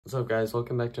What's up guys,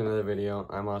 welcome back to another video.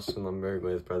 I'm Austin Lundberg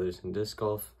with Brothers in Disc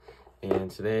Golf, and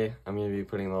today I'm going to be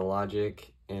putting the Logic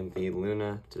and the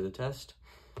Luna to the test.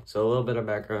 So a little bit of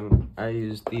background, I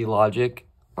used the Logic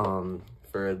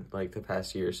for like the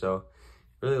past year or so.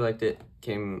 Really liked it,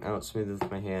 came out smooth with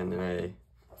my hand, and I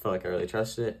felt like I really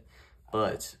trusted it.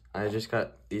 But I just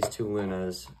got these two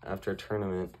Lunas after a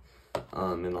tournament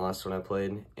in the last one I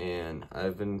played, and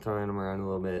I've been throwing them around a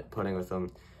little bit, putting with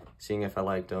them, seeing if I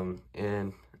liked them,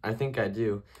 and I think I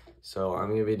do. So I'm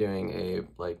gonna be doing a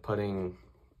putting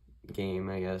game,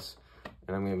 I guess,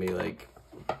 and I'm gonna be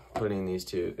putting these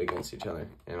two against each other,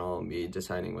 and I'll be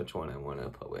deciding which one I want to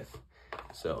put with.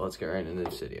 So let's get right into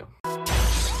this video.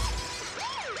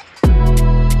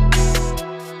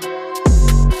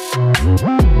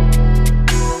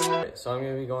 So I'm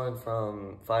going to be going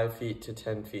from 5 feet to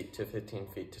 10 feet to 15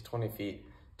 feet to 20 feet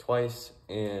twice,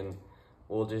 and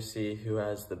we'll just see who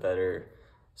has the better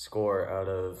score out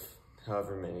of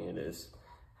however many it is,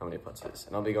 how many putts it is.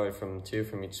 And I'll be going from 2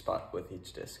 from each spot with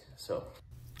each disc. So,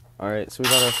 alright, so we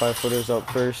got our 5-footers up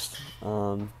first.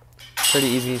 Pretty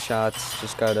easy shots,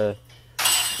 just gotta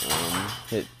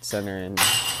hit center and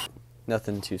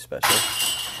nothing too special.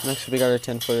 Next we got our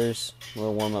 10-footers,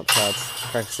 little warm-up shots,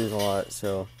 practice these a lot,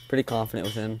 so pretty confident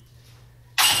with him.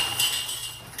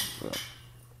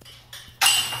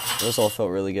 Those all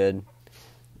felt really good.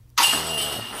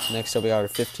 Next up we got our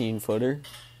 15-footer,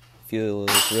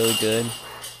 feels really good.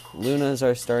 Lunas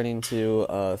are starting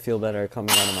to feel better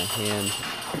coming out of my hand.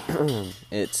 I don't know,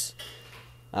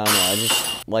 I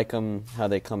just like them how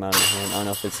they come out of my hand. I don't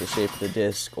know if it's the shape of the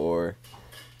disc or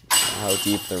how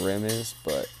deep the rim is,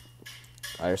 but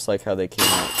I just like how they came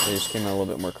out. They just came out a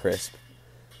little bit more crisp.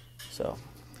 So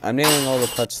I'm nailing all the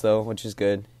putts though, which is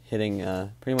good. Hitting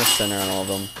pretty much center on all of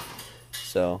them.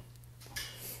 So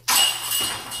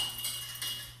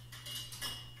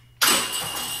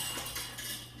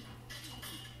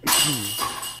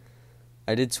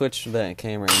I did switch that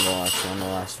camera angle actually on the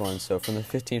last one. So from the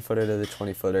 15-footer to the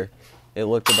 20-footer, it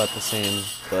looked about the same,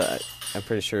 but I'm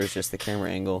pretty sure it's just the camera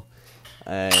angle.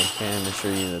 I can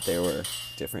assure you that they were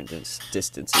different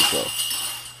distances though.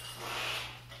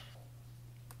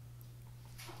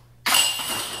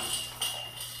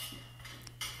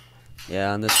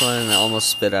 Yeah, on this one I almost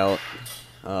spit out.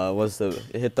 It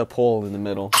hit the pole in the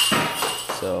middle.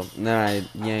 So and then I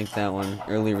yanked that one,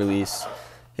 early release,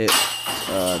 hit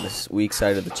this weak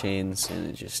side of the chains, and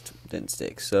it just didn't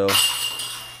stick. So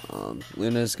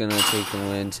Luna's gonna take the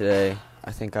win today.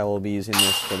 I think I will be using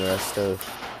this for the rest of,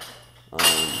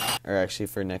 or actually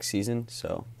for next season.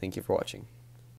 So thank you for watching.